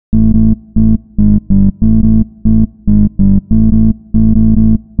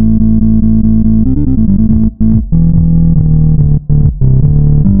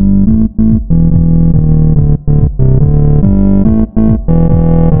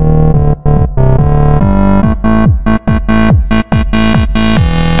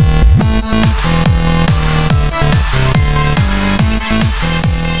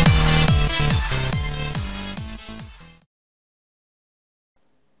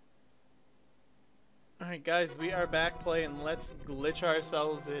Alright guys, we are back playing Let's Glitch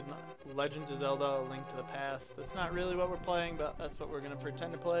Ourselves in Legend of Zelda: A Link to the Past. That's not really what we're playing, but that's what we're going to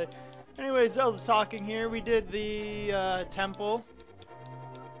pretend to play. Anyway, Zelda's talking here. We did the temple.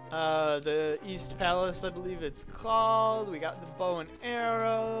 The East Palace, I believe it's called. We got the bow and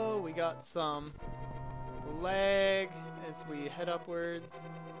arrow. We got some lag as we head upwards.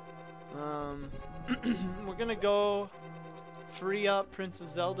 We're going to go free up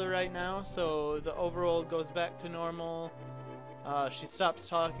Princess Zelda right now, so the overworld goes back to normal. She stops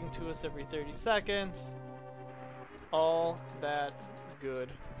talking to us every 30 seconds. All that good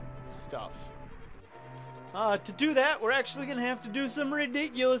stuff. To do that, we're actually gonna have to do some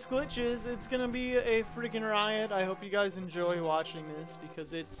ridiculous glitches. It's gonna be a freaking riot. I hope you guys enjoy watching this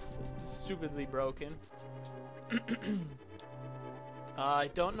because it's stupidly broken. I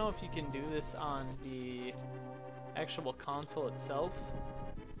don't know if you can do this on the actual console itself,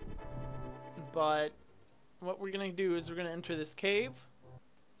 but what we're gonna do is we're gonna enter this cave.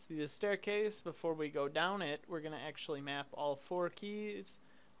 See this staircase? Before we go down it, we're gonna actually map all four keys,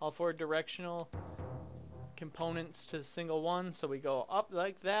 all four directional components to a single one. So we go up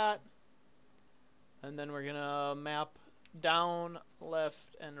like that, and then we're gonna map down,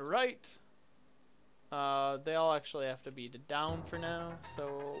 left, and right. They all actually have to be to down for now,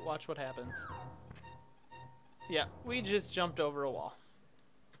 so watch what happens. Yeah, we just jumped over a wall.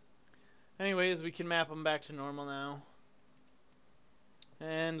 Anyways, we can map them back to normal now.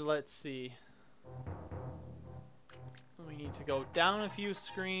 And let's see. We need to go down a few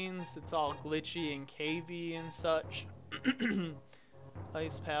screens. It's all glitchy and cavey and such.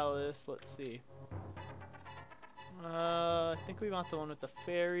 Ice Palace, let's see. I think we want the one with the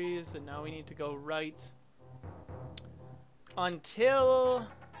fairies, and now we need to go right until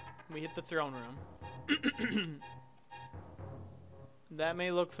we hit the throne room. That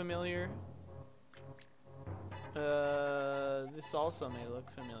may look familiar. This also may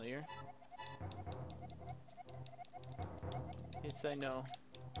look familiar. Yes, I know.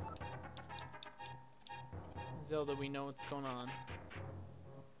 Zelda, we know what's going on.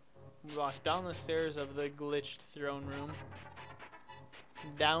 We walk down the stairs of the glitched throne room,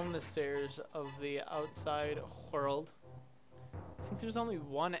 down the stairs of the outside world. I think there's only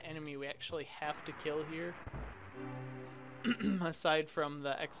one enemy we actually have to kill here. Aside from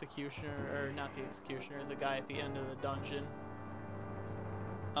the executioner, or not the executioner, the guy at the end of the dungeon.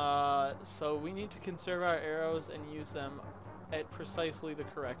 So we need to conserve our arrows and use them at precisely the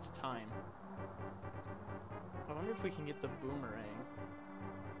correct time. I wonder if we can get the boomerang.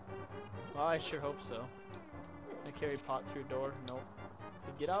 Well, I sure hope so. I carry pot through door. Nope.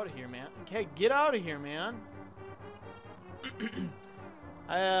 Get out of here, man. Okay, get out of here, man.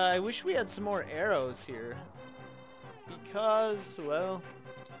 I wish we had some more arrows here. Because, well,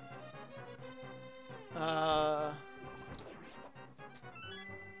 we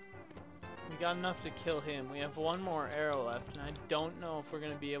got enough to kill him. We have one more arrow left, and I don't know if we're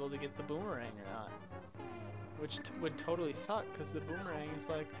going to be able to get the boomerang or not. Which would totally suck, because the boomerang is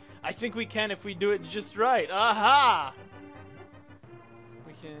like, I think we can if we do it just right. Aha!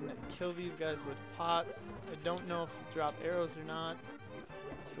 We can kill these guys with pots. I don't know if they drop arrows or not.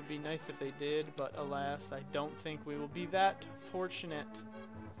 It would be nice if they did, but alas, I don't think we will be that fortunate.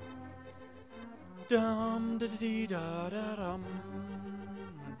 Dum da dee da da dum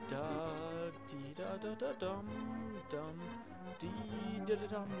da dee da da da dum dum dee da da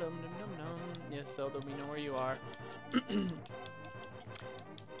dum dum dum dum dum. Yes, Zelda, we know where you are.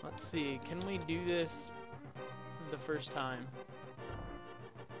 Let's see, can we do this the first time?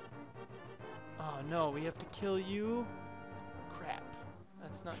 Oh no, we have to kill you? Crap.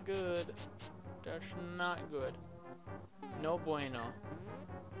 That's not good. That's not good. No bueno.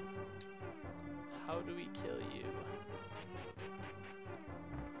 How do we kill you?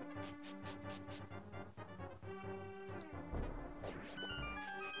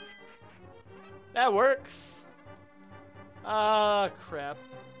 That works. Ah, crap.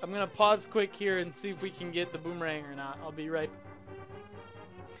 I'm gonna pause quick here and see if we can get the boomerang or not. I'll be right.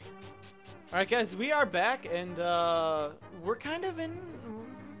 Alright guys, we are back, and we're kind of in...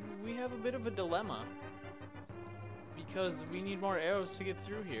 We have a bit of a dilemma. Because we need more arrows to get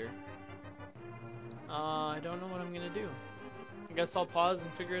through here. I don't know what I'm gonna do. I guess I'll pause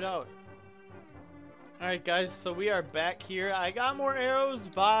and figure it out. Alright guys, so we are back here. I got more arrows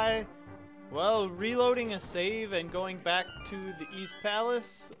by, well, reloading a save and going back to the East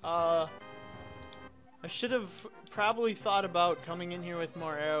Palace. I should have probably thought about coming in here with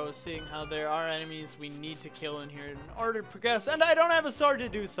more arrows, seeing how there are enemies we need to kill in here in order to progress, and I don't have a sword to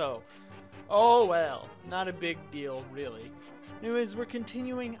do so. Oh well, not a big deal, really. Anyways, we're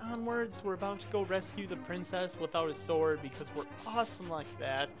continuing onwards. We're about to go rescue the princess without a sword because we're awesome like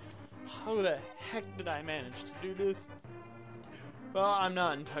that. How the heck did I manage to do this? Well, I'm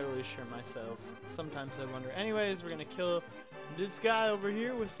not entirely sure myself. Sometimes I wonder. Anyways, we're gonna kill this guy over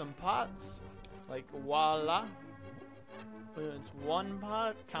here with some pots. Like, voila. It's one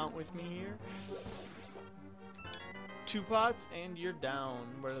pot. Count with me here. 2 pots, and you're down.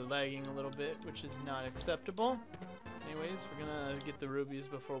 We're lagging a little bit, which is not acceptable. Anyways, we're gonna get the rubies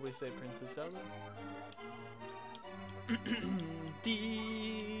before we say Princess Zelda.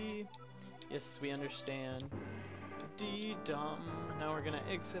 D. Yes, we understand. D dumb. Now we're gonna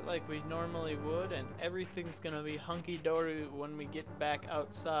exit like we normally would, and everything's gonna be hunky-dory when we get back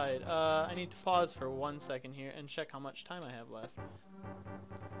outside. I need to pause for 1 second here and check how much time I have left.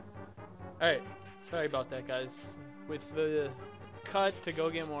 Alright, sorry about that, guys. With the cut to go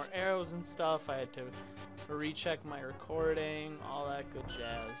get more arrows and stuff, I had to recheck my recording, all that good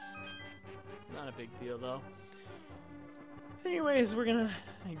jazz. Not a big deal, though. Anyways, we're gonna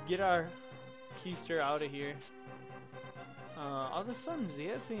get our keister out of here. All of a sudden, the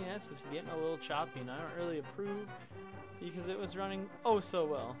SNES is getting a little choppy, and I don't really approve because it was running oh so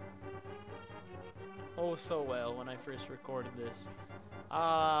well. Oh so well when I first recorded this.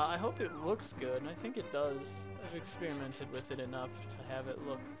 I hope it looks good, and I think it does. I've experimented with it enough to have it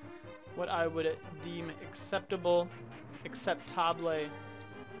look what I would deem acceptable, acceptable.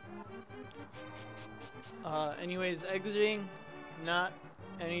 Anyways, exiting, not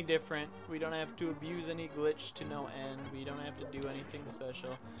any different. We don't have to abuse any glitch to no end. We don't have to do anything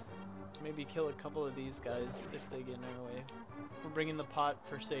special. Maybe kill a couple of these guys if they get in our way. We're bringing the pot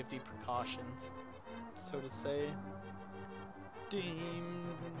for safety precautions, so to say.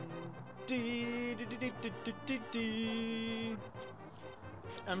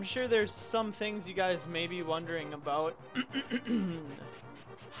 I'm sure there's some things you guys may be wondering about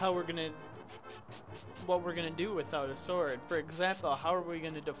how what we're gonna do without a sword. For example, how are we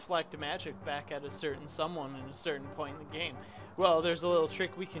gonna deflect magic back at a certain someone in a certain point in the game? Well, there's a little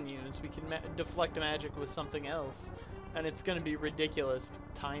trick we can use. We can deflect magic with something else, and it's gonna be ridiculous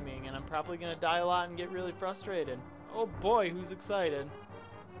timing, and I'm probably gonna die a lot and get really frustrated. Oh boy, who's excited?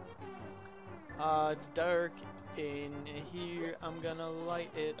 It's dark in here. I'm gonna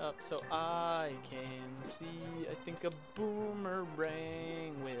light it up so I can see. I think a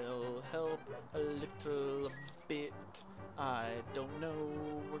boomerang will help a little bit. I don't know.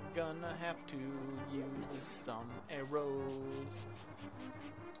 We're gonna have to use some arrows.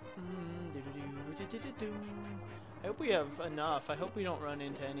 I hope we have enough. I hope we don't run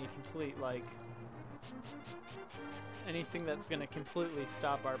into any complete, like, anything that's gonna completely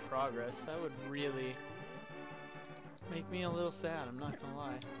stop our progress. That would really make me a little sad, I'm not gonna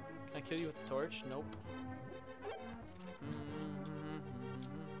lie. Can I kill you with a torch? Nope.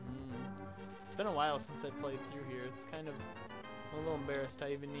 It's been a while since I played through here. It's kind of a little embarrassed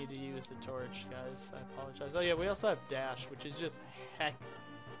I even need to use the torch, guys. I apologize. Oh yeah, we also have dash, which is just heck.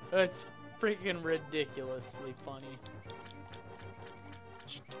 It's freaking ridiculously funny.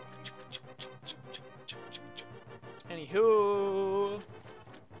 Anywho,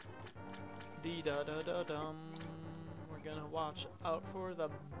 dee-da-da-da-dum. We're gonna watch out for the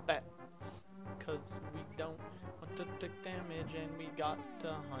bats, cause we don't want to take damage and we got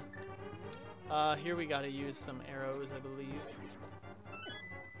to hunt. Here we gotta use some arrows, I believe.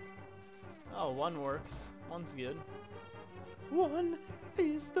 Oh, 1 works. 1's good. 1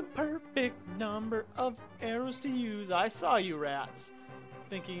 is the perfect number of arrows to use. I saw you, rats.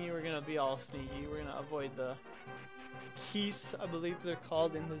 Thinking you were gonna be all sneaky. We're gonna avoid the keys, I believe they're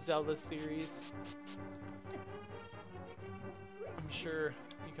called in the Zelda series. I'm sure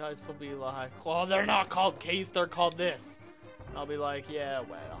you guys will be like, well, they're not called keys, they're called this. And I'll be like, yeah,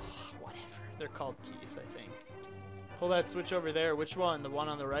 well, whatever. They're called keys, I think. Pull that switch over there. Which one? The one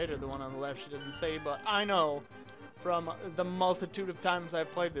on the right or the one on the left? She doesn't say, but I know from the multitude of times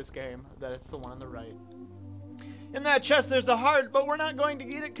I've played this game that it's the one on the right. In that chest there's a heart, but we're not going to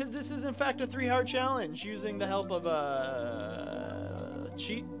get it because this is in fact a 3-heart challenge using the help of a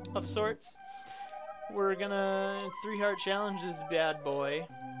cheat of sorts. We're gonna 3-heart challenge this bad boy.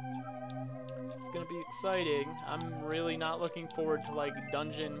 It's gonna be exciting. I'm really not looking forward to like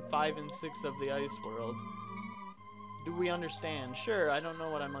dungeon 5 and 6 of the ice world. Do we understand? Sure, I don't know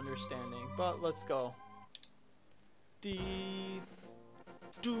what I'm understanding, but let's go.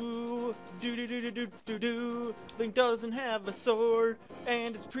 Link doesn't have a sword,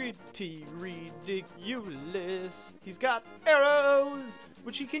 and it's pretty ridiculous. He's got arrows,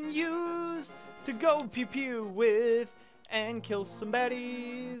 which he can use to go pew pew with, and kill some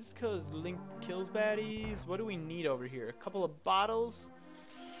baddies, cause Link kills baddies. What do we need over here? A couple of bottles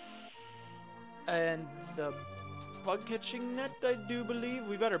and the bug catching net, I do believe.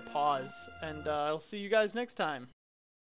 We better pause, and I'll see you guys next time.